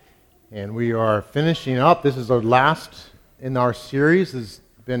And we are finishing up. This is our last in our series. There's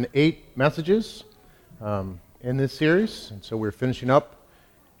been 8 messages in this series. And so we're finishing up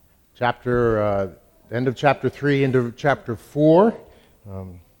the end of chapter 3 into chapter 4.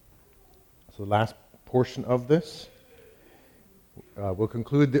 So the last portion of this. We'll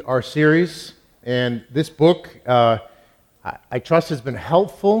conclude our series. And this book, I trust, has been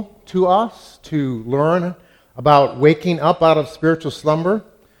helpful to us to learn about waking up out of spiritual slumber.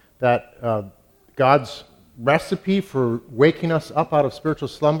 That God's recipe for waking us up out of spiritual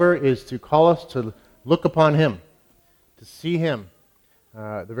slumber is to call us to look upon Him, to see Him.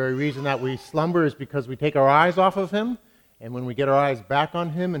 The very reason that we slumber is because we take our eyes off of Him, and when we get our eyes back on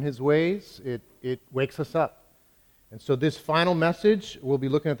Him and His ways, it wakes us up. And so this final message, we'll be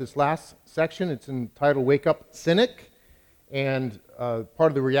looking at this last section. It's entitled Wake Up, Cynic. And part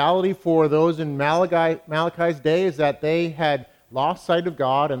of the reality for those in Malachi's day is that they had lost sight of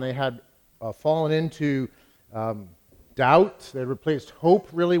God, and they had fallen into doubt. They had replaced hope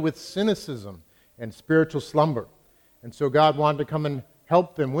really with cynicism and spiritual slumber. And so God wanted to come and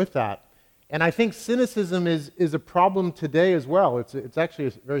help them with that. And I think cynicism is a problem today as well. It's actually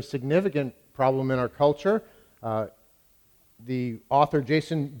a very significant problem in our culture. The author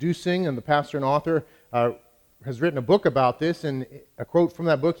Jason Duesing, and the pastor and author, has written a book about this. And a quote from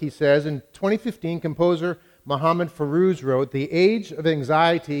that book, he says, in 2015, composer Muhammad Fairouz wrote, "The age of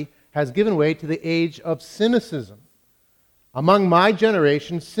anxiety has given way to the age of cynicism. Among my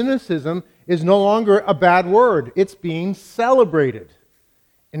generation, cynicism is no longer a bad word. It's being celebrated.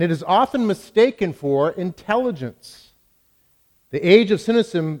 And it is often mistaken for intelligence. The age of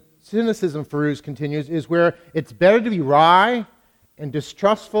cynicism, Fairouz continues, is where it's better to be wry and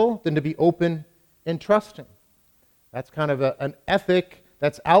distrustful than to be open and trusting." That's kind of an ethic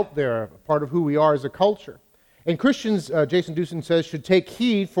that's out there, a part of who we are as a culture. And Christians, Jason Duesing says, should take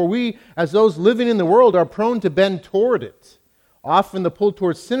heed, for we, as those living in the world, are prone to bend toward it. Often the pull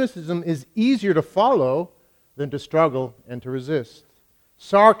towards cynicism is easier to follow than to struggle and to resist.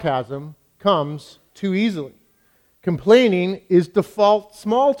 Sarcasm comes too easily. Complaining is default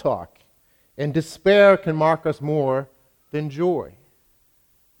small talk. And despair can mark us more than joy.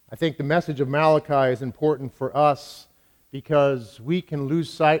 I think the message of Malachi is important for us because we can lose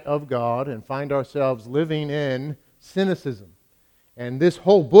sight of God and find ourselves living in cynicism. And this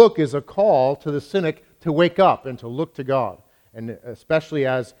whole book is a call to the cynic to wake up and to look to God. And especially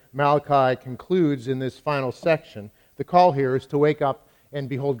as Malachi concludes in this final section, the call here is to wake up and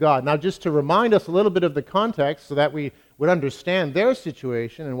behold God. Now, just to remind us a little bit of the context so that we would understand their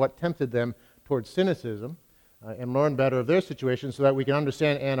situation and what tempted them towards cynicism, and learn better of their situation so that we can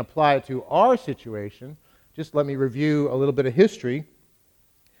understand and apply it to our situation, just let me review a little bit of history.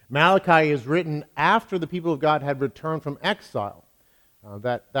 Malachi is written after the people of God had returned from exile.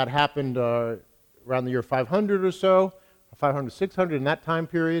 That happened around the year 500 or so, 500, 600 in that time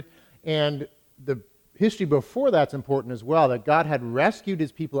period. And the history before that's important as well, that God had rescued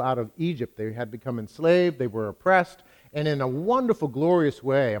His people out of Egypt. They had become enslaved, they were oppressed, and in a wonderful, glorious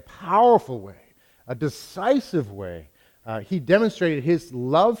way, a powerful way, a decisive way, He demonstrated His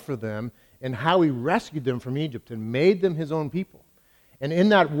love for them and how He rescued them from Egypt and made them His own people. And in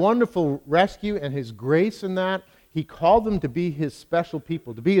that wonderful rescue and His grace in that, He called them to be His special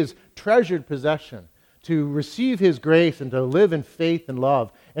people, to be His treasured possession, to receive His grace and to live in faith and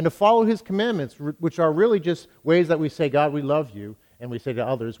love, and to follow His commandments, which are really just ways that we say, God, we love you, and we say to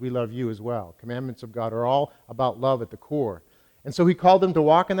others, we love you as well. Commandments of God are all about love at the core. And so He called them to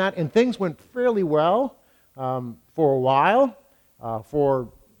walk in that, and things went fairly well for a while, for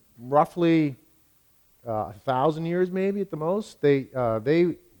roughly 1,000 years maybe at the most. They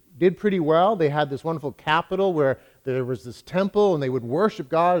did pretty well. They had this wonderful capital where there was this temple, and they would worship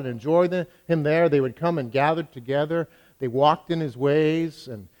God and enjoy Him there. They would come and gather together. They walked in His ways,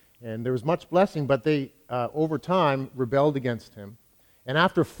 and there was much blessing, but they, over time, rebelled against Him. And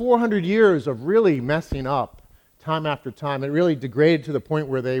after 400 years of really messing up, time after time, it really degraded to the point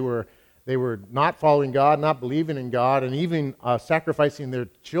where they were not following God, not believing in God, and even sacrificing their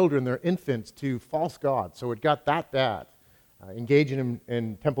children, their infants, to false gods. So it got that bad. Engaging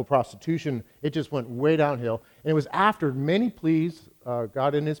in temple prostitution, it just went way downhill. And it was after many pleas,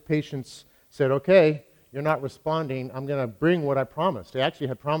 God in His patience said, okay, you're not responding. I'm going to bring what I promised. They actually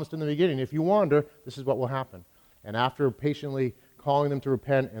had promised in the beginning, if you wander, this is what will happen. And after patiently calling them to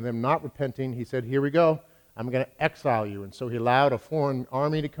repent and them not repenting, He said, here we go. I'm going to exile you. And so He allowed a foreign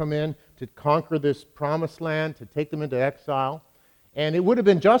army to come in to conquer this promised land, to take them into exile. And it would have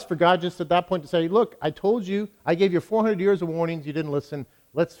been just for God just at that point to say, look, I told you, I gave you 400 years of warnings, you didn't listen,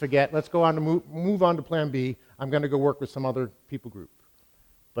 let's forget, let's go on to move on to plan B. I'm going to go work with some other people group.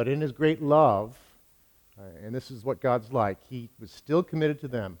 But in his great love, and this is what God's like, he was still committed to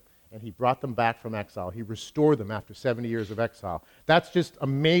them, and he brought them back from exile. He restored them after 70 years of exile. That's just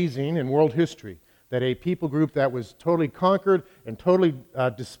amazing in world history, that a people group that was totally conquered and totally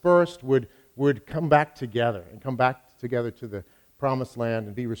dispersed would come back together and come back together to the promised land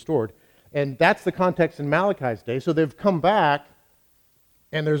and be restored. And that's the context in Malachi's day. So they've come back,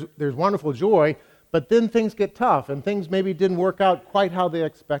 and there's wonderful joy, but then things get tough, and things maybe didn't work out quite how they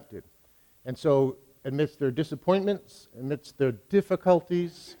expected. And so amidst their disappointments, amidst their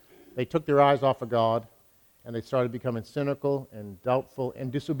difficulties, they took their eyes off of God, and they started becoming cynical and doubtful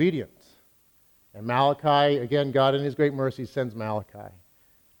and disobedient. And Malachi, again, God in his great mercy sends Malachi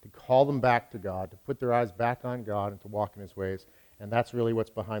to call them back to God, to put their eyes back on God and to walk in his ways. And that's really what's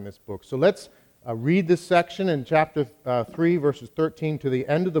behind this book. So let's read this section in chapter 3, verses 13 to the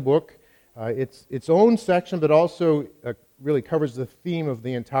end of the book. It's its own section, but also really covers the theme of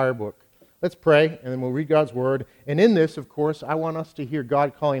the entire book. Let's pray, and then we'll read God's word. And in this, of course, I want us to hear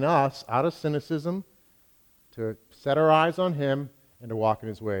God calling us out of cynicism to set our eyes on him and to walk in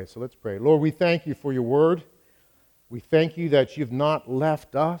his ways. So let's pray. Lord, we thank you for your word. We thank you that you've not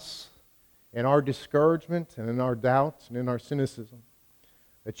left us in our discouragement and in our doubts and in our cynicism,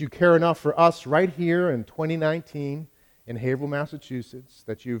 that you care enough for us right here in 2019 in Haverhill, Massachusetts,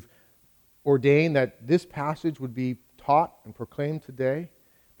 that you've ordained that this passage would be taught and proclaimed today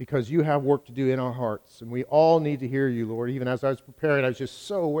because you have work to do in our hearts. And we all need to hear you, Lord. Even as I was preparing, I was just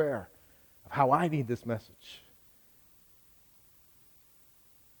so aware of how I need this message.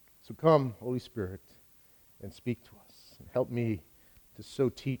 So come, Holy Spirit, and speak to us. And help me to so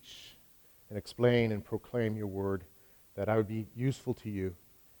teach and explain and proclaim your word that I would be useful to you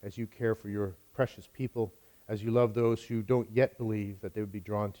as you care for your precious people, as you love those who don't yet believe, that they would be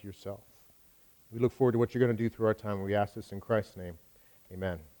drawn to yourself. We look forward to what you're going to do through our time, and we ask this in Christ's name.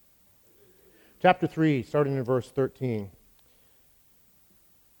 Amen. Chapter 3, starting in verse 13.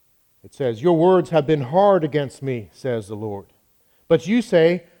 It says, "Your words have been hard against me, says the Lord. But you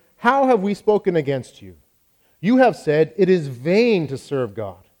say, how have we spoken against you? You have said, it is vain to serve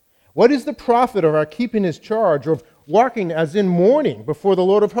God. What is the profit of our keeping his charge, or of walking as in mourning before the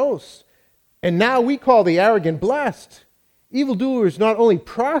Lord of hosts? And now we call the arrogant blessed. Evildoers not only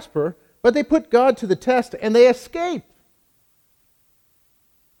prosper, but they put God to the test, and they escape."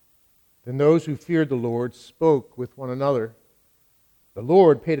 Then those who feared the Lord spoke with one another. The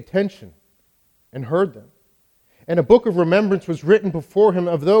Lord paid attention and heard them. And a book of remembrance was written before him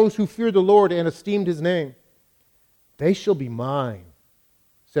of those who feared the Lord and esteemed his name. "They shall be mine,"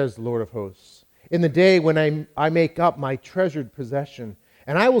 says the Lord of hosts, "in the day when I make up my treasured possession,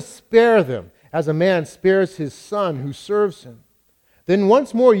 and I will spare them as a man spares his son who serves him. Then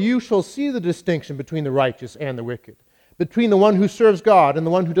once more you shall see the distinction between the righteous and the wicked, between the one who serves God and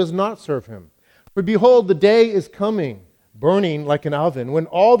the one who does not serve him. For behold, the day is coming, burning like an oven, when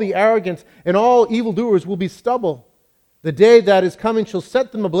all the arrogant and all evildoers will be stubble. The day that is coming shall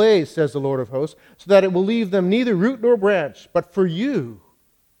set them ablaze, says the Lord of hosts, so that it will leave them neither root nor branch. But for you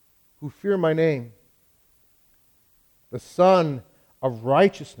who fear my name, the Son of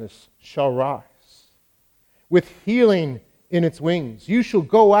righteousness shall rise, with healing in its wings. You shall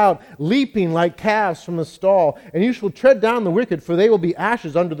go out leaping like calves from the stall, and you shall tread down the wicked, for they will be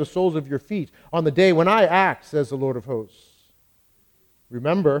ashes under the soles of your feet on the day when I act, says the Lord of hosts.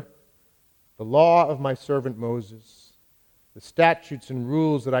 Remember the law of my servant Moses, the statutes and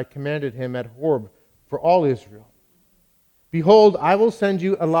rules that I commanded him at Horeb for all Israel. Behold, I will send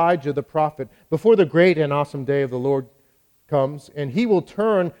you Elijah the prophet before the great and awesome day of the Lord comes, and he will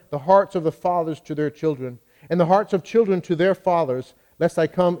turn the hearts of the fathers to their children, and the hearts of children to their fathers, lest I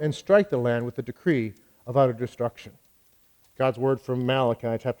come and strike the land with a decree of utter destruction." God's word from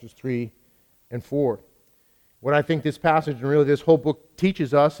Malachi chapters 3 and 4. What I think this passage and really this whole book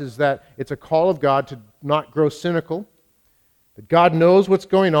teaches us is that it's a call of God to not grow cynical, that God knows what's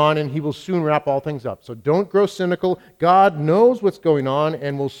going on and he will soon wrap all things up. So don't grow cynical. God knows what's going on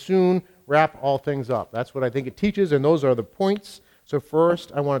and will soon wrap all things up. That's what I think it teaches, and those are the points. So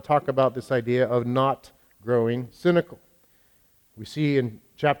first, I want to talk about this idea of not growing cynical. We see in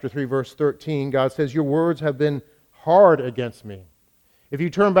chapter 3, verse 13, God says, "Your words have been hard against me." If you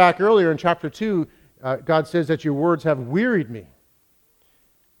turn back earlier in chapter 2, God says that your words have wearied me.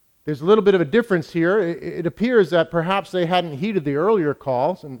 There's a little bit of a difference here. It appears that perhaps they hadn't heeded the earlier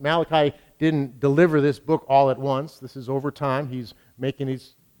calls, and Malachi didn't deliver this book all at once. This is over time. He's making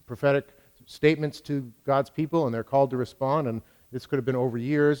these prophetic statements to God's people, and they're called to respond, and this could have been over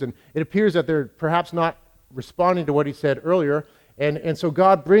years. And it appears that they're perhaps not responding to what he said earlier, and so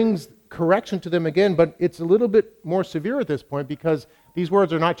God brings correction to them again, but it's a little bit more severe at this point because These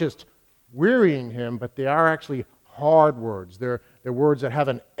words are not just wearying him, but they are actually hard words. They're words that have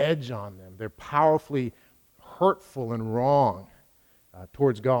an edge on them. They're powerfully hurtful and wrong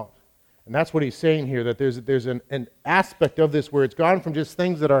towards God. And that's what he's saying here, that there's an aspect of this where it's gone from just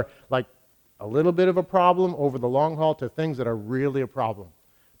things that are like a little bit of a problem over the long haul to things that are really a problem.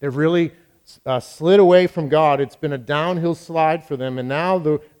 They've really slid away from God. It's been a downhill slide for them, and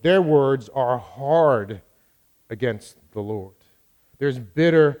now their words are hard against the Lord. There's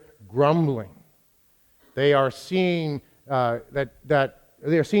bitter grumbling. They are seeing that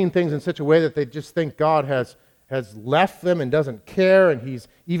they are seeing things in such a way that they just think God has left them and doesn't care, and he's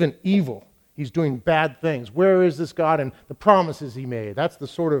even evil. He's doing bad things. Where is this God and the promises he made? That's the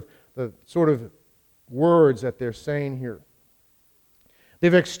sort of words that they're saying here.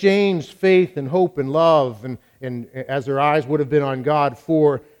 They've exchanged faith and hope and love, and as their eyes would have been on God,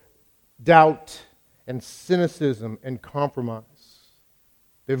 for doubt and cynicism and compromise.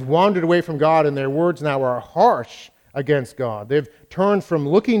 They've wandered away from God, and their words now are harsh against God. They've turned from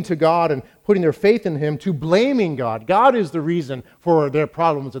looking to God and putting their faith in him to blaming God. God is the reason for their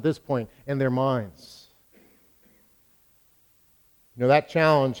problems at this point in their minds. You know, that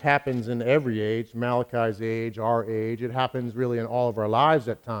challenge happens in every age, Malachi's age, our age. It happens really in all of our lives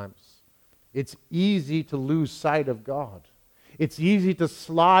at times. It's easy to lose sight of God. It's easy to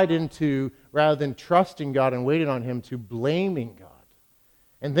slide into, rather than trusting God and waiting on him, to blaming God.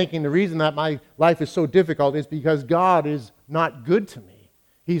 And thinking the reason that my life is so difficult is because God is not good to me.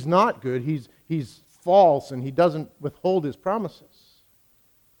 He's not good. He's false, and he doesn't withhold his promises.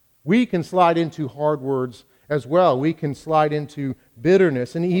 We can slide into hard words as well. We can slide into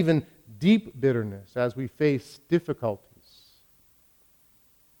bitterness, and even deep bitterness as we face difficulties.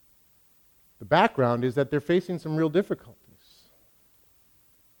 The background is that they're facing some real difficulties.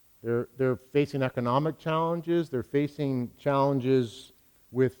 They're facing economic challenges. They're facing challenges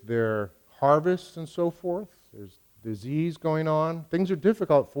with their harvests and so forth. There's disease going on. Things are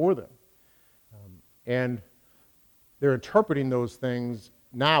difficult for them. And they're interpreting those things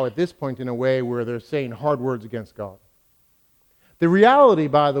now at this point in a way where they're saying hard words against God. The reality,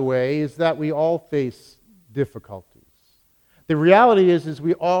 by the way, is that we all face difficulties. The reality is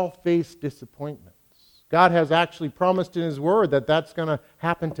we all face disappointments. God has actually promised in his word that that's going to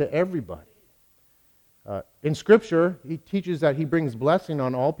happen to everybody. In Scripture, he teaches that he brings blessing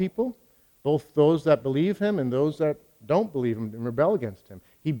on all people, both those that believe him and those that don't believe him and rebel against him.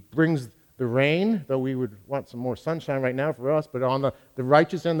 He brings the rain, though we would want some more sunshine right now for us, but on the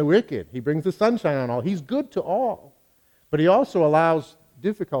righteous and the wicked. He brings the sunshine on all. He's good to all. But he also allows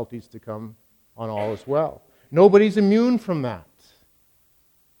difficulties to come on all as well. Nobody's immune from that.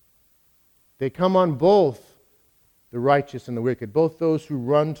 They come on both the righteous and the wicked, both those who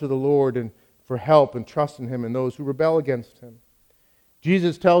run to the Lord and for help and trust in him, and those who rebel against him.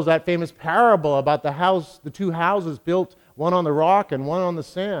 Jesus tells that famous parable about the two houses built, one on the rock and one on the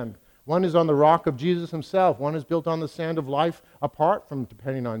sand. One is on the rock of Jesus himself. One is built on the sand of life apart from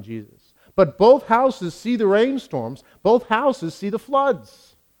depending on Jesus. But both houses see the rainstorms. Both houses see the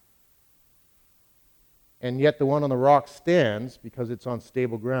floods. And yet the one on the rock stands because it's on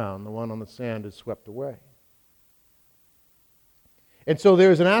stable ground. The one on the sand is swept away. And so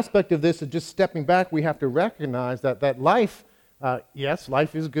there's an aspect of this of just stepping back. We have to recognize that life, yes,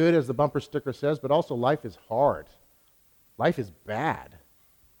 life is good, as the bumper sticker says, but also life is hard. Life is bad.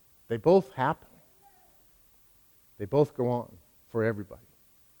 They both happen. They both go on for everybody.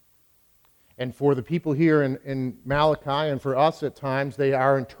 And for the people here in Malachi, and for us at times, they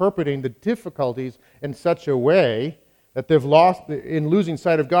are interpreting the difficulties in such a way that they've lost, in losing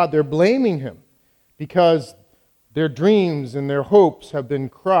sight of God, they're blaming him because their dreams and their hopes have been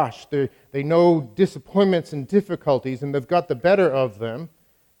crushed. They know disappointments and difficulties, and they've got the better of them,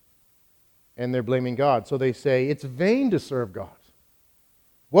 and they're blaming God. So they say, it's vain to serve God.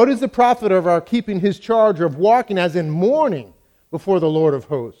 What is the profit of our keeping his charge, of walking as in mourning before the Lord of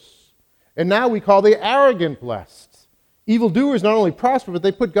hosts? And now we call the arrogant blessed. Evildoers not only prosper, but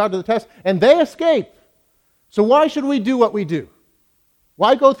they put God to the test, and they escape. So why should we do what we do?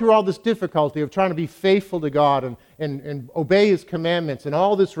 Why go through all this difficulty of trying to be faithful to God and obey his commandments and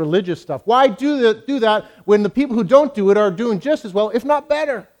all this religious stuff? Why do that when the people who don't do it are doing just as well, if not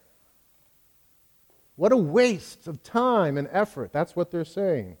better? What a waste of time and effort. That's what they're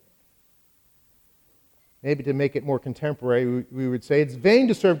saying. Maybe to make it more contemporary, we would say it's vain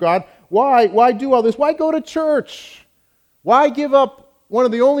to serve God. Why do all this? Why go to church? Why give up one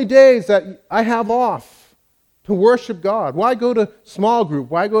of the only days that I have off to worship God? Why go to small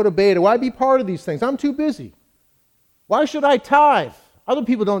group? Why go to beta? Why be part of these things? I'm too busy. Why should I tithe? Other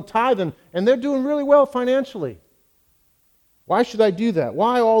people don't tithe, and they're doing really well financially. Why should I do that?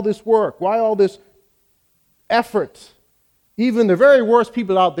 Why all this work? Why all this effort? Even the very worst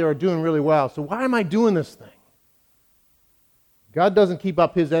people out there are doing really well. So why am I doing this thing? God doesn't keep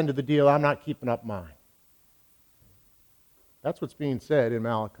up his end of the deal. I'm not keeping up mine. That's what's being said in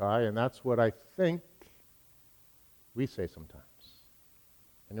Malachi, and that's what I think we say sometimes.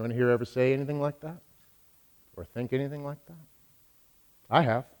 Anyone here ever say anything like that? Or think anything like that? I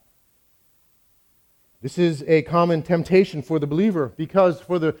have. This is a common temptation for the believer, because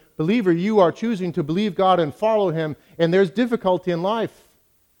for the believer you are choosing to believe God and follow him, and there's difficulty in life.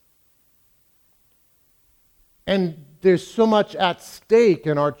 And there's so much at stake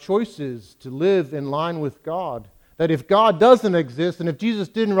in our choices to live in line with God, that if God doesn't exist and if Jesus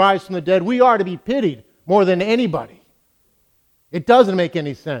didn't rise from the dead, we are to be pitied more than anybody. It doesn't make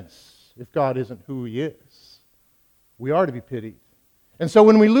any sense if God isn't who he is. We are to be pitied. And so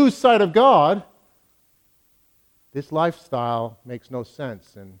when we lose sight of God, this lifestyle makes no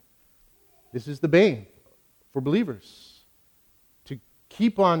sense. And this is the bane for believers, to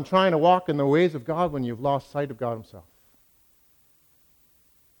keep on trying to walk in the ways of God when you've lost sight of God himself.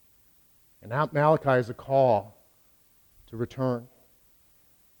 And Malachi is a call to return.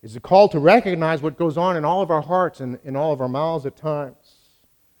 It's a call to recognize what goes on in all of our hearts and in all of our mouths at times.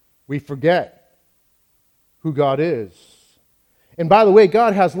 We forget who God is. And by the way,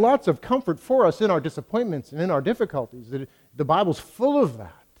 God has lots of comfort for us in our disappointments and in our difficulties. The Bible's full of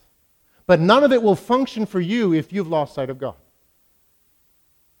that. But none of it will function for you if you've lost sight of God.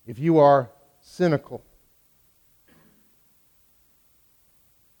 If you are cynical.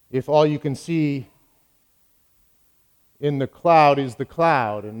 If all you can see in the cloud is the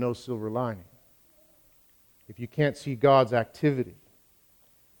cloud and no silver lining. If you can't see God's activity.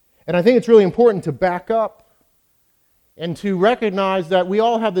 And I think it's really important to back up and to recognize that we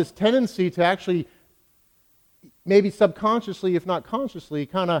all have this tendency to actually, maybe subconsciously, if not consciously,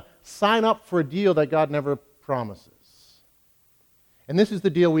 kind of sign up for a deal that God never promises. And this is the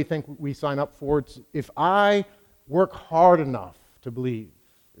deal we think we sign up for. It's, if I work hard enough to believe,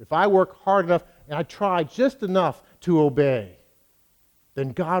 if I work hard enough and I try just enough to obey,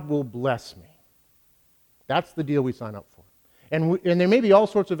 then God will bless me. That's the deal we sign up for. And there may be all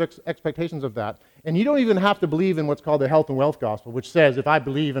sorts of expectations of that. And you don't even have to believe in what's called the health and wealth gospel, which says if I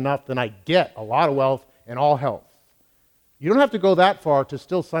believe enough, then I get a lot of wealth and all health. You don't have to go that far to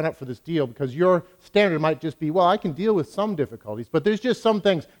still sign up for this deal, because your standard might just be, well, I can deal with some difficulties, but there's just some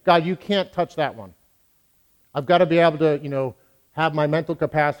things, God, you can't touch that one. I've got to be able to, have my mental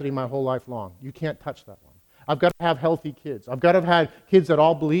capacity my whole life long. You can't touch that one. I've got to have healthy kids. I've got to have had kids that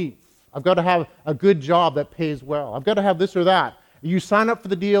all believe. I've got to have a good job that pays well. I've got to have this or that. You sign up for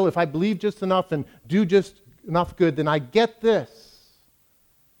the deal. If I believe just enough and do just enough good, then I get this.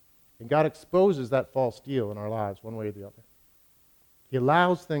 And God exposes that false deal in our lives one way or the other. He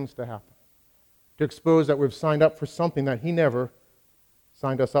allows things to happen to expose that we've signed up for something that he never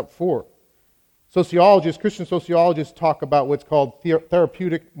signed us up for. Christian sociologists talk about what's called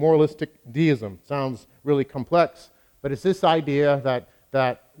therapeutic moralistic deism. Sounds really complex, but it's this idea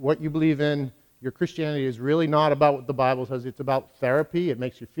that what you believe in, your Christianity, is really not about what the Bible says. It's about therapy. It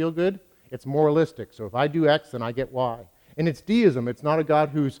makes you feel good. It's moralistic. So if I do X, then I get Y. And it's deism. It's not a God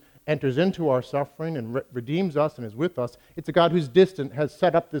who enters into our suffering and redeems us and is with us. It's a God who's distant, has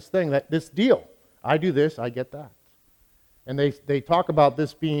set up this thing, this deal. I do this, I get that. And they talk about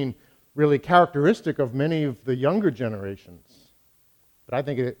this being really characteristic of many of the younger generations. But I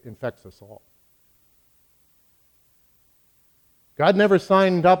think it infects us all. God never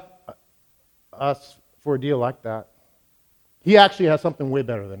signed up us for a deal like that. He actually has something way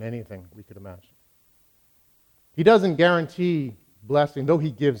better than anything we could imagine. He doesn't guarantee blessing, though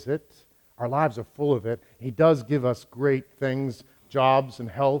he gives it. Our lives are full of it. He does give us great things, jobs and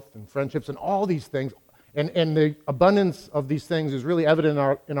health and friendships and all these things. And the abundance of these things is really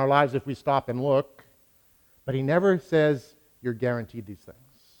evident in our lives if we stop and look. But he never says you're guaranteed these things.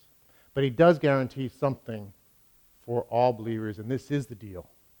 But he does guarantee something for all believers, and this is the deal.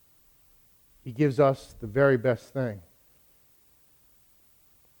 He gives us the very best thing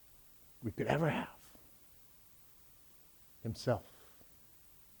we could ever have. Himself.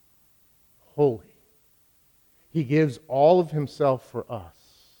 Holy. He gives all of himself for us,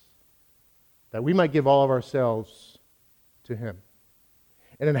 that we might give all of ourselves to him.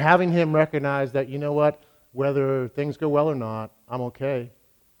 And in having him recognize that, you know what, whether things go well or not, I'm okay.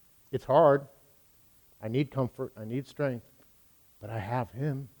 It's hard. I need comfort. I need strength. But I have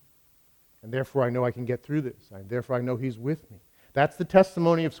him. And therefore I know I can get through this. Therefore I know he's with me. That's the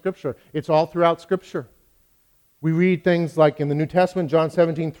testimony of Scripture. It's all throughout Scripture. We read things like in the New Testament, John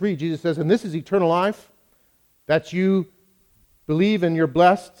 17:3, Jesus says, and this is eternal life, that you believe and you're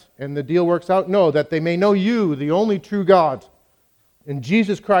blessed and the deal works out? No, that they may know you, the only true God, and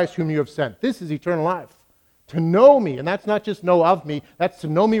Jesus Christ whom you have sent. This is eternal life. To know me, and that's not just know of me, that's to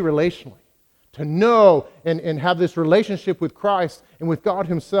know me relationally. To know and have this relationship with Christ and with God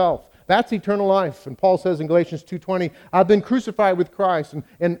himself. That's eternal life. And Paul says in Galatians 2:20, I've been crucified with Christ,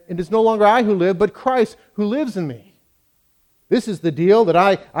 and it is no longer I who live, but Christ who lives in me. This is the deal, that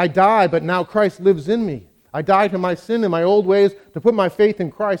I die, but now Christ lives in me. I die to my sin and my old ways to put my faith in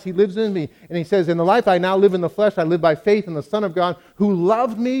Christ. He lives in me. And he says, in the life I now live in the flesh, I live by faith in the Son of God who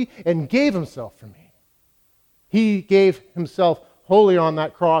loved me and gave himself for me. He gave himself wholly on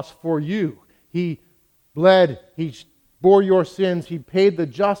that cross for you. He bled. He bore your sins. He paid the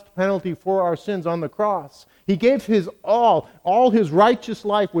just penalty for our sins on the cross. He gave his all. All his righteous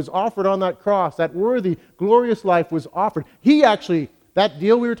life was offered on that cross. That worthy, glorious life was offered. He actually, that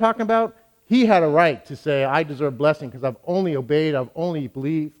deal we were talking about, he had a right to say, I deserve blessing because I've only obeyed, I've only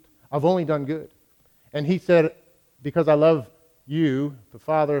believed, I've only done good. And he said, because I love you, the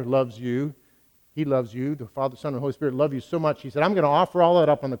Father loves you, he loves you, the Father, Son, and Holy Spirit love you so much, he said, I'm going to offer all that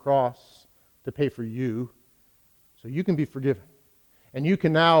up on the cross to pay for you so you can be forgiven. And you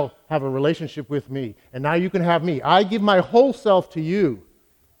can now have a relationship with me. And now you can have me. I give my whole self to you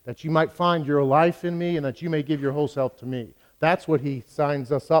that you might find your life in me and that you may give your whole self to me. That's what he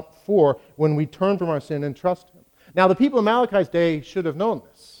signs us up for when we turn from our sin and trust him. Now, the people in Malachi's day should have known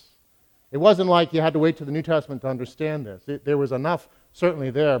this. It wasn't like you had to wait to the New Testament to understand this. There was enough,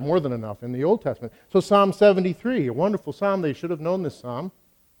 certainly there, more than enough in the Old Testament. So Psalm 73, a wonderful psalm, they should have known this psalm,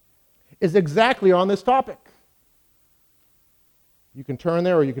 is exactly on this topic. You can turn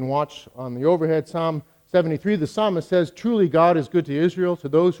there or you can watch on the overhead. Psalm 73, the psalmist says, truly God is good to Israel, to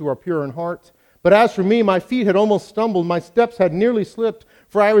those who are pure in heart. But as for me, my feet had almost stumbled, my steps had nearly slipped,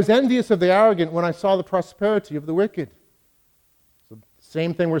 for I was envious of the arrogant when I saw the prosperity of the wicked. So the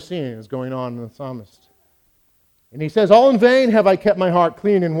same thing we're seeing is going on in the psalmist. And he says, all in vain have I kept my heart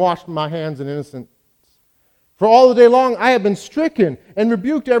clean and washed my hands in innocence. For all the day long I have been stricken and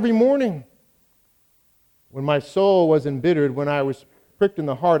rebuked every morning. When my soul was embittered, when I was pricked in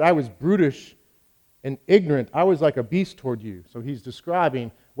the heart, I was brutish and ignorant. I was like a beast toward you. So he's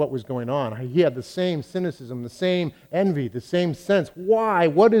describing what was going on. He had the same cynicism, the same envy, the same sense. Why?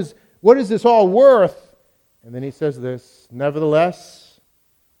 What is this all worth? And then he says this, nevertheless,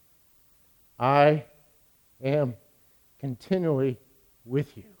 I am continually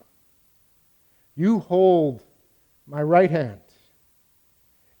with you. You hold my right hand.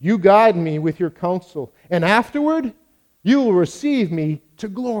 You guide me with your counsel, and afterward you will receive me to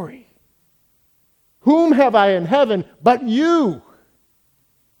glory. Whom have I in heaven but you?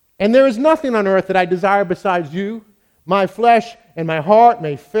 And there is nothing on earth that I desire besides you. My flesh and my heart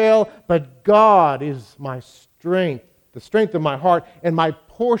may fail, but God is my strength, the strength of my heart, and my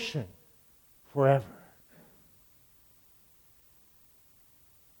portion forever.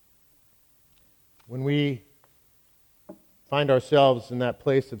 When we find ourselves in that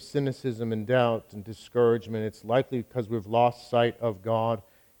place of cynicism and doubt and discouragement, it's likely because we've lost sight of God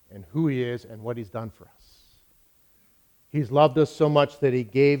and who he is and what he's done for us. He's loved us so much that he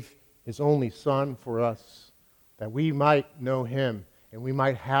gave his only Son for us, that we might know him and we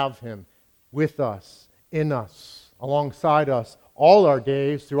might have him with us, in us, alongside us, all our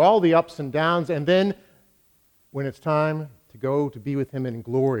days, through all the ups and downs, and then when it's time to go to be with him in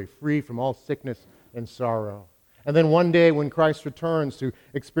glory, free from all sickness and sorrow. And then one day when Christ returns to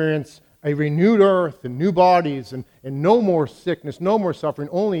experience a renewed earth and new bodies and no more sickness, no more suffering,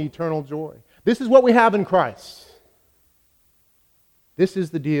 only eternal joy. This is what we have in Christ. This is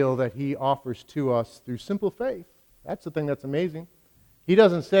the deal that he offers to us through simple faith. That's the thing that's amazing. He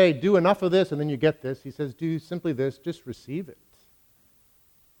doesn't say, do enough of this and then you get this. He says, do simply this, just receive it.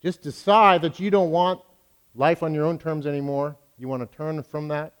 Just decide that you don't want life on your own terms anymore. You want to turn from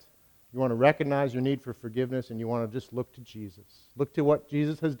that. You want to recognize your need for forgiveness and you want to just look to Jesus. Look to what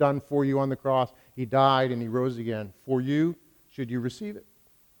Jesus has done for you on the cross. He died and he rose again. For you, should you receive it?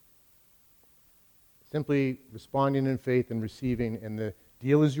 Simply responding in faith and receiving, and the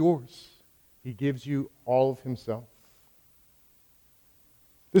deal is yours. He gives you all of himself.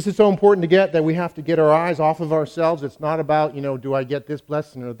 This is so important to get that we have to get our eyes off of ourselves. It's not about, do I get this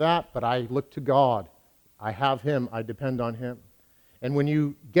blessing or that, but I look to God. I have him. I depend on him. And when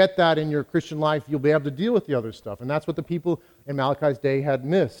you get that in your Christian life, you'll be able to deal with the other stuff. And that's what the people in Malachi's day had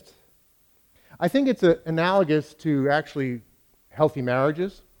missed. I think it's analogous to actually healthy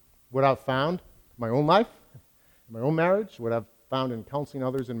marriages, what I've found in my own life, in my own marriage, what I've found in counseling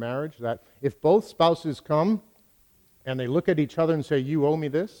others in marriage, that if both spouses come and they look at each other and say, you owe me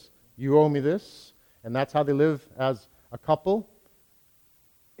this, and that's how they live as a couple,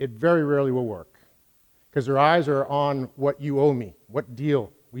 it very rarely will work. Because their eyes are on what you owe me, what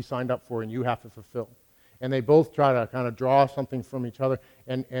deal we signed up for and you have to fulfill. And they both try to kind of draw something from each other,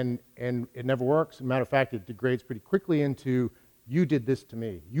 and it never works. As a matter of fact, it degrades pretty quickly into, you did this to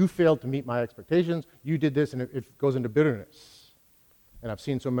me. You failed to meet my expectations. You did this, and it goes into bitterness. And I've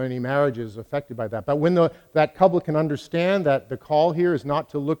seen so many marriages affected by that. But when that couple can understand that the call here is not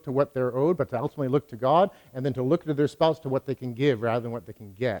to look to what they're owed, but to ultimately look to God, and then to look to their spouse to what they can give rather than what they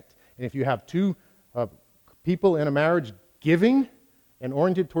can get. And if you have two people in a marriage giving and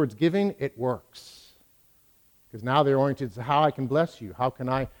oriented towards giving, it works. Because now they're oriented to how I can bless you. How can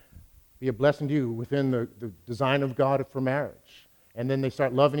I be a blessing to you within the design of God for marriage? And then they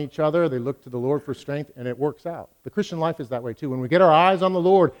start loving each other. They look to the Lord for strength, and it works out. The Christian life is that way too. When we get our eyes on the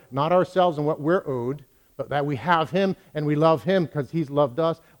Lord, not ourselves and what we're owed, but that we have Him and we love Him because He's loved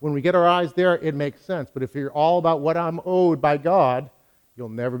us. When we get our eyes there, it makes sense. But if you're all about what I'm owed by God, you'll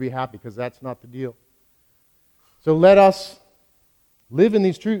never be happy because that's not the deal. So let us live in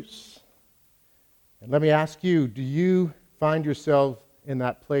these truths. And let me ask you, do you find yourself in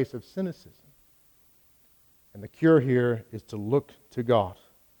that place of cynicism? And the cure here is to look to God,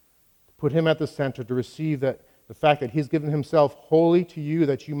 to put Him at the center, to receive the fact that He's given Himself wholly to you,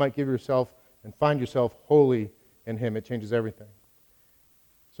 that you might give yourself and find yourself wholly in Him. It changes everything.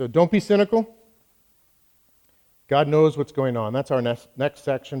 So don't be cynical. God knows what's going on. That's our next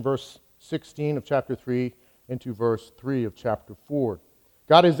section, verse 16 of chapter 3 into verse 3 of chapter 4.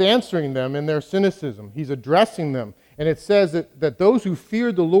 God is answering them in their cynicism. He's addressing them. And it says that those who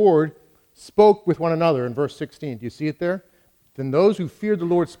feared the Lord spoke with one another in verse 16. Do you see it there? Then those who feared the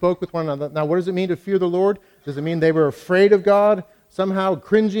Lord spoke with one another. Now, what does it mean to fear the Lord? Does it mean they were afraid of God, somehow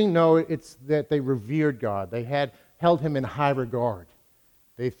cringing? No, it's that they revered God. They had held Him in high regard.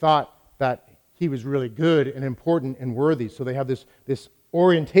 They thought that He was really good and important and worthy. So they have this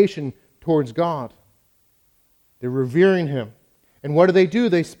orientation towards God. They're revering Him. And what do?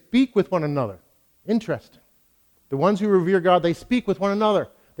 They speak with one another. Interesting. The ones who revere God, they speak with one another.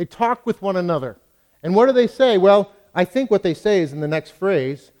 They talk with one another. And what do they say? Well, I think what they say is in the next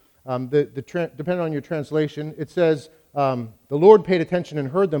phrase, depending on your translation, it says, the Lord paid attention and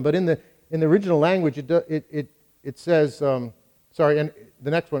heard them. But in the original language, it says, and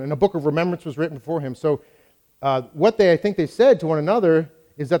the next one, and a book of remembrance was written before Him. So what I think they said to one another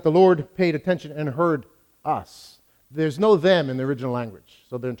is that the Lord paid attention and heard us. There's no them in the original language.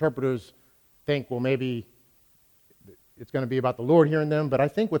 So the interpreters think, well, maybe it's going to be about the Lord hearing them, but I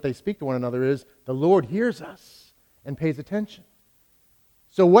think what they speak to one another is the Lord hears us and pays attention.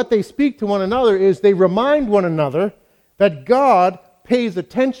 So what they speak to one another is they remind one another that God pays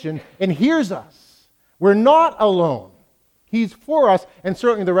attention and hears us. We're not alone. He's for us, and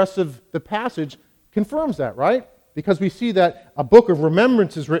certainly the rest of the passage confirms that, right? Because we see that a book of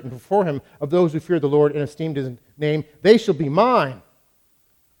remembrance is written before Him of those who fear the Lord and esteemed His name. They shall be mine.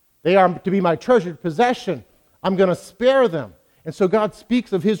 They are to be my treasured possession. I'm going to spare them. And so God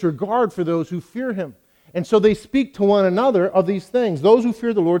speaks of His regard for those who fear Him. And so they speak to one another of these things. Those who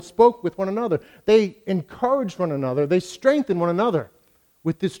fear the Lord spoke with one another. They encouraged one another. They strengthened one another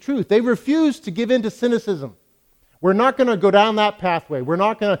with this truth. They refused to give in to cynicism. We're not going to go down that pathway. We're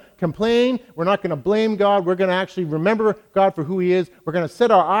not going to complain. We're not going to blame God. We're going to actually remember God for who He is. We're going to set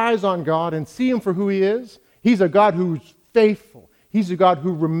our eyes on God and see Him for who He is. He's a God who's faithful. He's a God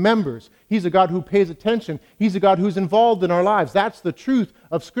who remembers. He's a God who pays attention. He's a God who's involved in our lives. That's the truth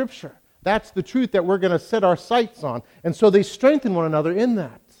of Scripture. That's the truth that we're going to set our sights on. And so they strengthen one another in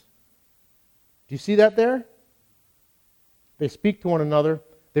that. Do you see that there? They speak to one another.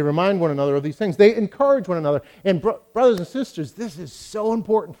 They remind one another of these things. They encourage one another. And brothers and sisters, this is so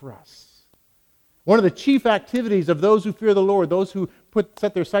important for us. One of the chief activities of those who fear the Lord, those who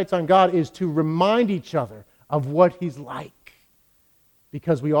set their sights on God, is to remind each other of what He's like.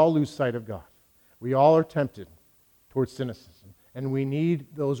 Because we all lose sight of God. We all are tempted towards cynicism. And we need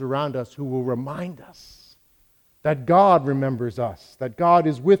those around us who will remind us that God remembers us, that God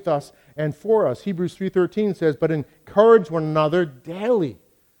is with us and for us. Hebrews 3:13 says, "But encourage one another daily,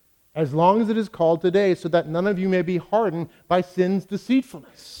 as long as it is called today, so that none of you may be hardened by sin's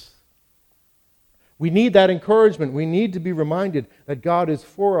deceitfulness." We need that encouragement. We need to be reminded that God is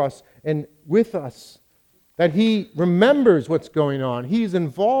for us and with us, that He remembers what's going on. He's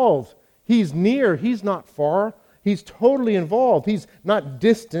involved. He's near. He's not far. He's totally involved. He's not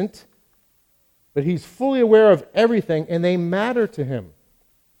distant, but He's fully aware of everything, and they matter to Him.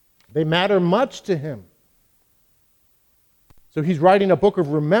 They matter much to Him. So He's writing a book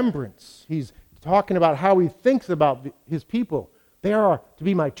of remembrance. He's talking about how He thinks about His people. They are to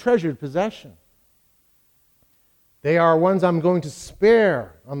be my treasured possession. They are ones I'm going to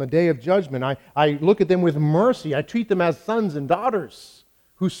spare on the day of judgment. I look at them with mercy. I treat them as sons and daughters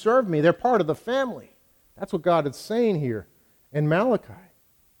who serve me. They're part of the family. That's what God is saying here in Malachi.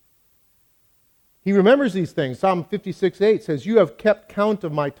 He remembers these things. Psalm 56:8 says, "You have kept count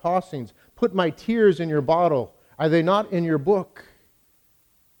of my tossings. Put my tears in your bottle. Are they not in your book?"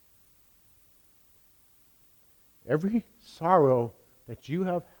 Every sorrow that you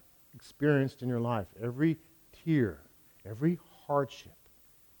have experienced in your life, every tear, every hardship,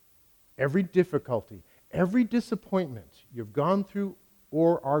 every difficulty, every disappointment you've gone through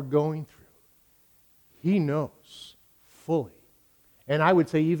or are going through, He knows fully. And I would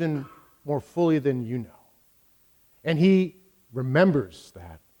say even more fully than you know. And He remembers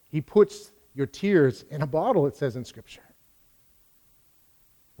that. He puts your tears in a bottle, it says in Scripture.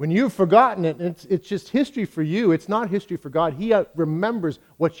 When you've forgotten it, it's just history for you. It's not history for God. He remembers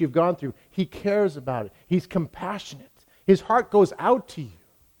what you've gone through. He cares about it. He's compassionate. His heart goes out to you.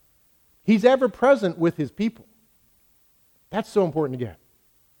 He's ever present with His people. That's so important to get.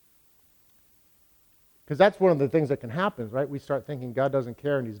 Because that's one of the things that can happen, right? We start thinking God doesn't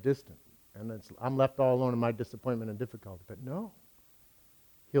care and He's distant. And I'm left all alone in my disappointment and difficulty. But no.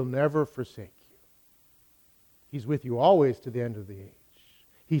 He'll never forsake you. He's with you always to the end of the age.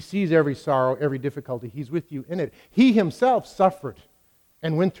 He sees every sorrow, every difficulty. He's with you in it. He Himself suffered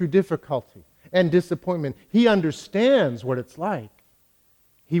and went through difficulty and disappointment. He understands what it's like.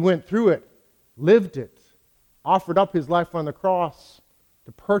 He went through it, lived it, offered up His life on the cross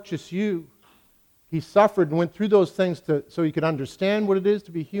to purchase you. He suffered and went through those things so He could understand what it is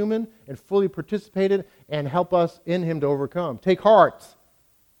to be human and fully participate in it and help us in Him to overcome. Take heart.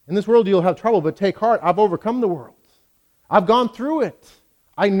 In this world you'll have trouble, but take heart. I've overcome the world. I've gone through it.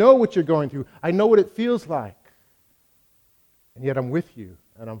 I know what you're going through. I know what it feels like. And yet I'm with you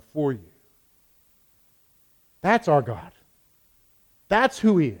and I'm for you. That's our God. That's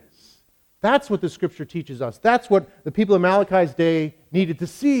who He is. That's what the Scripture teaches us. That's what the people of Malachi's day needed to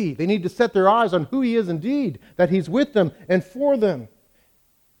see. They need to set their eyes on who He is indeed, that He's with them and for them.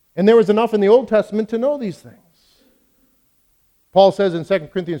 And there was enough in the Old Testament to know these things. Paul says in 2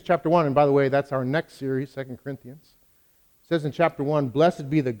 Corinthians chapter 1, and by the way, that's our next series, 2 Corinthians. It says in chapter 1, "Blessed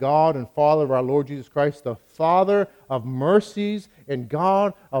be the God and Father of our Lord Jesus Christ, the Father of mercies and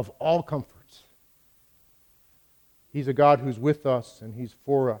God of all comforts." He's a God who's with us and He's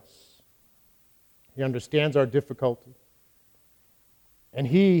for us. He understands our difficulty. And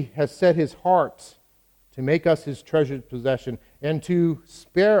He has set His heart to make us His treasured possession and to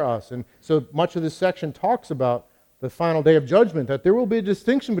spare us. And so much of this section talks about the final day of judgment, that there will be a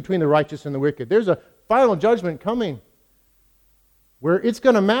distinction between the righteous and the wicked. There's a final judgment coming where it's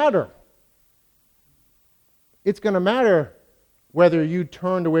going to matter. It's going to matter whether you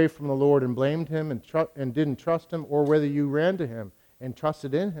turned away from the Lord and blamed Him and didn't trust Him, or whether you ran to Him and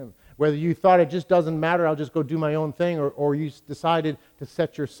trusted in Him. Whether you thought it just doesn't matter, I'll just go do my own thing, or you decided to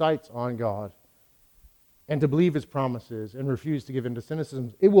set your sights on God and to believe His promises and refuse to give in to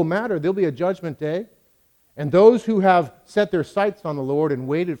cynicism. It will matter. There'll be a judgment day. And those who have set their sights on the Lord and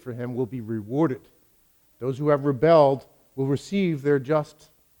waited for Him will be rewarded. Those who have rebelled will receive their just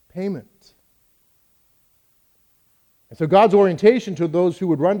payment. And so God's orientation to those who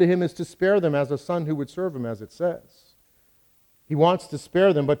would run to Him is to spare them as a son who would serve Him, as it says. He wants to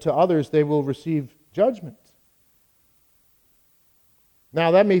spare them, but to others they will receive judgment.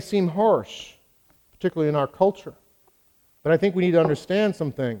 Now that may seem harsh, particularly in our culture, but I think we need to understand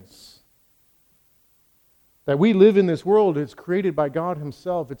some things. That we live in this world, it's created by God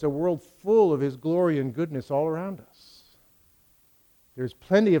Himself. It's a world full of His glory and goodness all around us. There's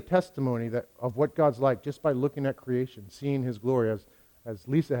plenty of testimony of what God's like just by looking at creation, seeing His glory, as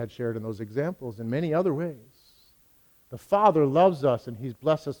Lisa had shared in those examples, in many other ways. The Father loves us and He's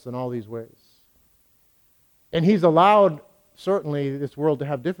blessed us in all these ways. And He's allowed, certainly, this world to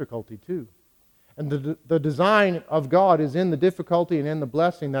have difficulty too. And the design of God is in the difficulty and in the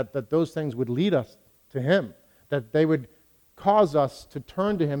blessing that those things would lead us to Him, that they would cause us to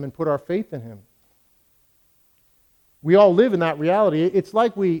turn to Him and put our faith in Him. We all live in that reality. It's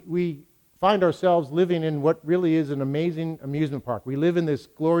like we find ourselves living in what really is an amazing amusement park. We live in this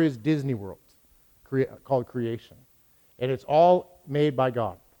glorious Disney world called creation. And it's all made by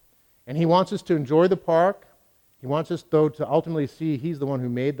God. And He wants us to enjoy the park. He wants us, though, to ultimately see He's the one who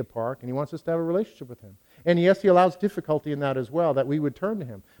made the park, and He wants us to have a relationship with Him. And yes, He allows difficulty in that as well, that we would turn to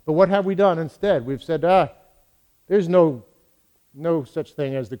Him. But what have we done instead? We've said, there's no such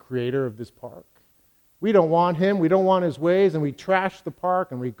thing as the creator of this park. We don't want Him, we don't want His ways, and we trash the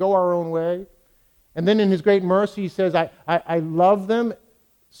park and we go our own way. And then in His great mercy He says, I love them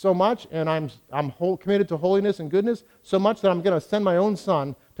so much, and I'm committed to holiness and goodness so much that I'm going to send my own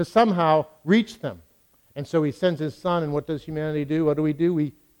son to somehow reach them. And so he sends his son, and what does humanity do? What do?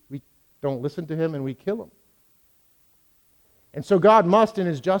 We don't listen to him, and we kill him. And so God must, in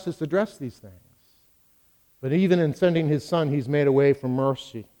his justice, address these things. But even in sending his son, he's made a way for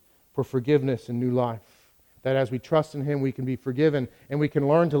mercy, for forgiveness and new life. That as we trust in him, we can be forgiven, and we can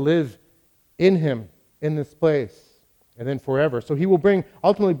learn to live in him in this place, and then forever. So he will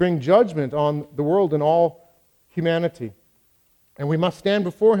ultimately bring judgment on the world and all humanity. And we must stand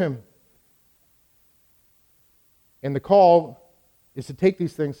before him. And the call is to take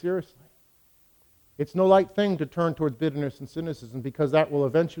these things seriously. It's no light thing to turn towards bitterness and cynicism, because that will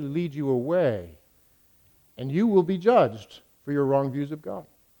eventually lead you away. And you will be judged for your wrong views of God.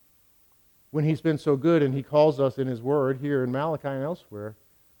 When he's been so good, and he calls us in his word here in Malachi and elsewhere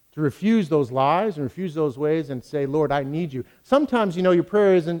to refuse those lies and refuse those ways and say, Lord, I need you. Sometimes, your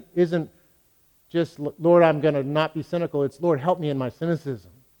prayer isn't just, Lord, I'm going to not be cynical. It's, Lord, help me in my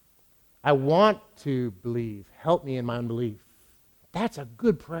cynicism. I want to believe. Help me in my unbelief. That's a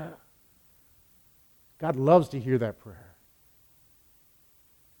good prayer. God loves to hear that prayer.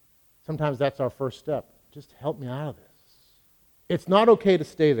 Sometimes that's our first step. Just help me out of this. It's not okay to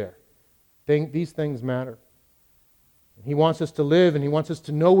stay there. These things matter. And he wants us to live, and he wants us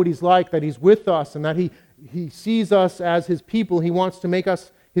to know what he's like, that he's with us, and that he sees us as his people. He wants to make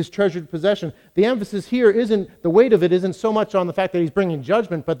us his treasured possession. The emphasis here the weight of it isn't so much on the fact that he's bringing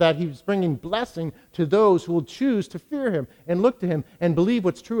judgment, but that he's bringing blessing to those who will choose to fear him and look to him and believe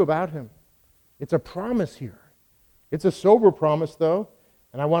what's true about him. It's a promise here. It's a sober promise, though,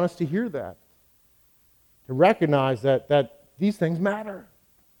 and I want us to hear that, to recognize that these things matter.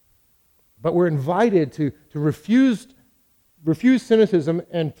 But we're invited to refuse cynicism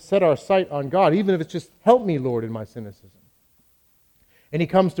and set our sight on God, even if it's just, help me, Lord, in my cynicism. And he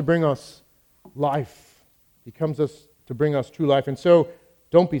comes to bring us life. He comes to bring us true life. And so,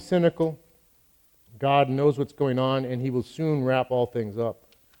 don't be cynical. God knows what's going on, and he will soon wrap all things up.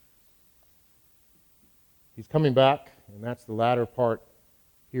 He's coming back, and that's the latter part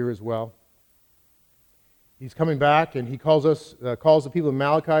here as well. He's coming back, and he calls the people of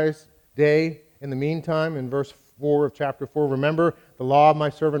Malachi's day. In the meantime, in verse 4 of chapter 4, remember the law of my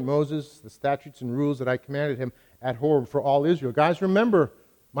servant Moses, the statutes and rules that I commanded him at Horeb for all Israel. Guys, remember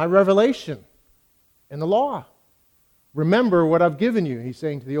my revelation and the law. Remember what I've given you, he's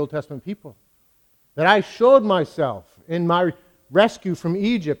saying to the Old Testament people. That I showed myself in my rescue from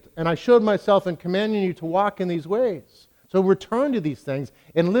Egypt, and I showed myself in commanding you to walk in these ways. So return to these things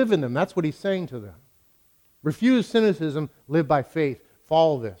and live in them. That's what he's saying to them. Refuse cynicism, live by faith.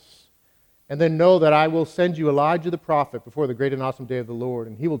 Follow this. And then know that I will send you Elijah the prophet before the great and awesome day of the Lord.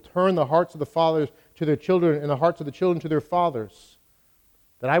 And he will turn the hearts of the fathers to their children and the hearts of the children to their fathers.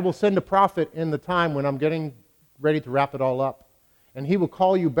 That I will send a prophet in the time when I'm getting ready to wrap it all up. And he will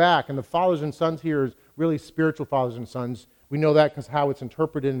call you back. And the fathers and sons here is really spiritual fathers and sons. We know that because how it's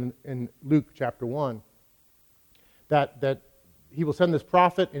interpreted in Luke chapter 1. That he will send this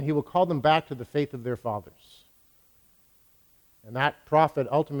prophet and he will call them back to the faith of their fathers. And that prophet,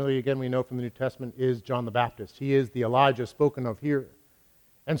 ultimately, again, we know from the New Testament, is John the Baptist. He is the Elijah spoken of here.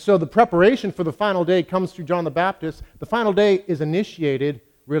 And so the preparation for the final day comes through John the Baptist. The final day is initiated,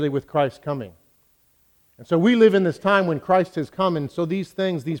 really, with Christ coming. And so we live in this time when Christ has come, and so these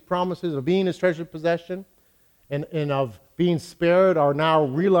things, these promises of being his treasured possession and of being spared are now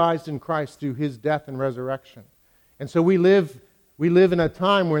realized in Christ through his death and resurrection. And so we live in a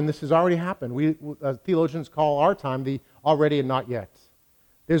time when this has already happened. Theologians call our time the already and not yet.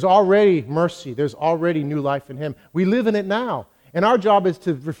 There's already mercy. There's already new life in him. We live in it now. And our job is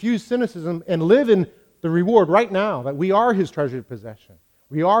to refuse cynicism and live in the reward right now, that we are his treasured possession.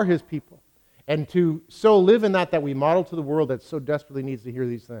 We are his people. And to so live in that we model to the world that so desperately needs to hear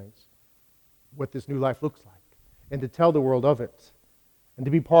these things, what this new life looks like, and to tell the world of it, and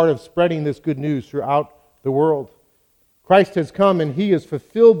to be part of spreading this good news throughout the world. Christ has come and he has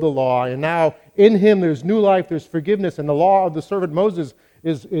fulfilled the law, and now in him there's new life, there's forgiveness, and the law of the servant Moses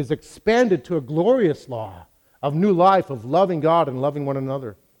is expanded to a glorious law of new life, of loving God and loving one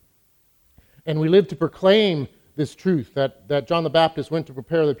another. And we live to proclaim this truth that John the Baptist went to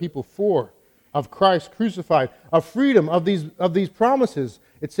prepare the people for, of Christ crucified, of freedom, of these promises.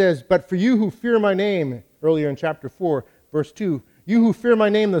 It says, but for you who fear my name, earlier in chapter 4, verse 2, you who fear my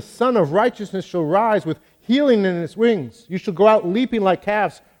name, the Son of Righteousness shall rise with healing in its wings. You shall go out leaping like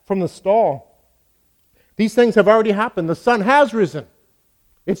calves from the stall. These things have already happened. The sun has risen.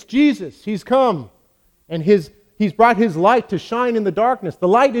 It's Jesus. He's come. And he's brought his light to shine in the darkness. The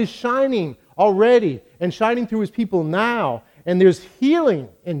light is shining already and shining through his people now. And there's healing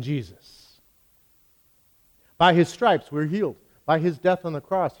in Jesus. By his stripes, we're healed. By his death on the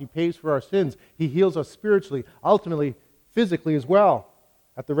cross, he pays for our sins. He heals us spiritually, ultimately, physically as well,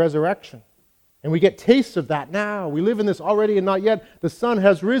 at the resurrection. And we get tastes of that now. We live in this already and not yet. The sun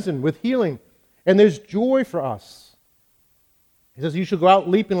has risen with healing. And there's joy for us. He says, you should go out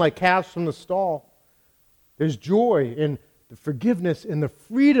leaping like calves from the stall. There's joy in the forgiveness and the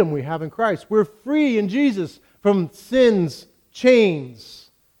freedom we have in Christ. We're free in Jesus from sin's chains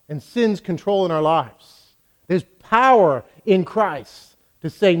and sin's control in our lives. There's power in Christ to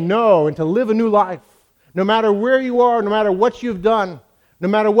say no and to live a new life. No matter where you are, no matter what you've done, no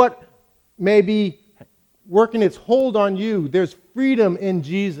matter what may be working its hold on you, there's freedom in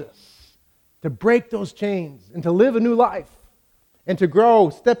Jesus to break those chains and to live a new life and to grow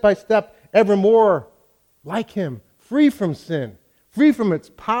step by step ever more like him, free from sin, free from its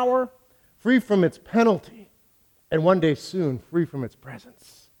power, free from its penalty, and one day soon free from its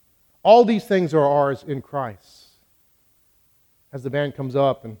presence. All these things are ours in Christ. As the band comes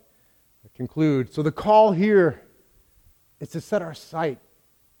up and conclude, so the call here is to set our sight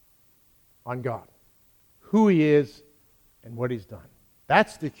on God, who he is and what he's done.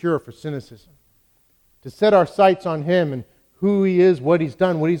 That's the cure for cynicism. To set our sights on him and who he is, what he's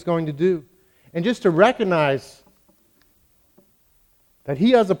done, what he's going to do. And just to recognize that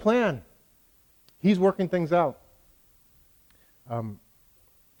he has a plan. He's working things out.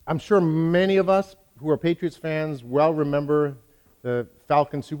 I'm sure many of us who are Patriots fans well remember the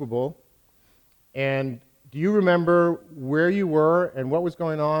Falcons Super Bowl. And do you remember where you were and what was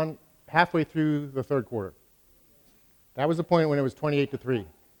going on halfway through the third quarter? That was the point when it was 28-3,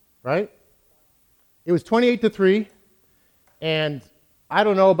 right? It was 28-3, and I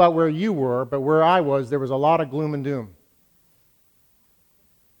don't know about where you were, but where I was, there was a lot of gloom and doom.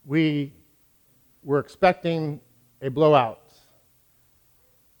 We were expecting a blowout,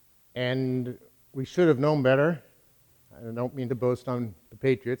 and we should have known better. I don't mean to boast on the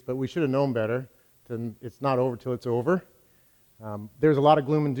Patriots, but we should have known better. It's not over till it's over. There's a lot of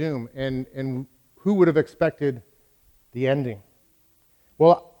gloom and doom, and who would have expected the ending?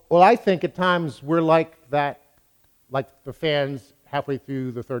 Well, I think at times we're like that, like the fans halfway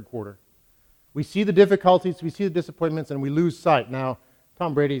through the third quarter. We see the difficulties, we see the disappointments, and we lose sight. Now,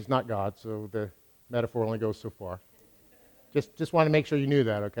 Tom Brady's not God, so the metaphor only goes so far. Just want to make sure you knew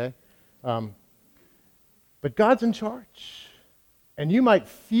that, okay? But God's in charge. And you might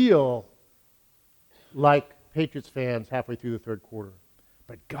feel like Patriots fans halfway through the third quarter.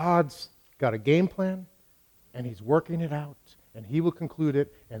 But God's got a game plan, and he's working it out, and he will conclude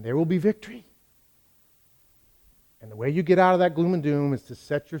it, and there will be victory. And the way you get out of that gloom and doom is to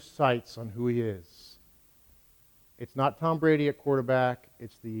set your sights on who he is. It's not Tom Brady at quarterback.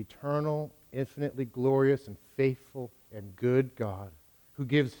 It's the eternal, infinitely glorious and faithful and good God who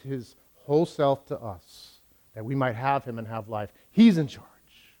gives his whole self to us that we might have him and have life. He's in charge.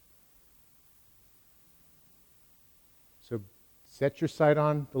 So set your sight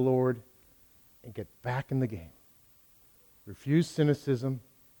on the Lord and get back in the game. Refuse cynicism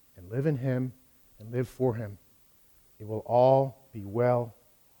and live in him and live for him. It will all be well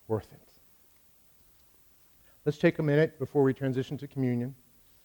worth it. Let's take a minute before we transition to communion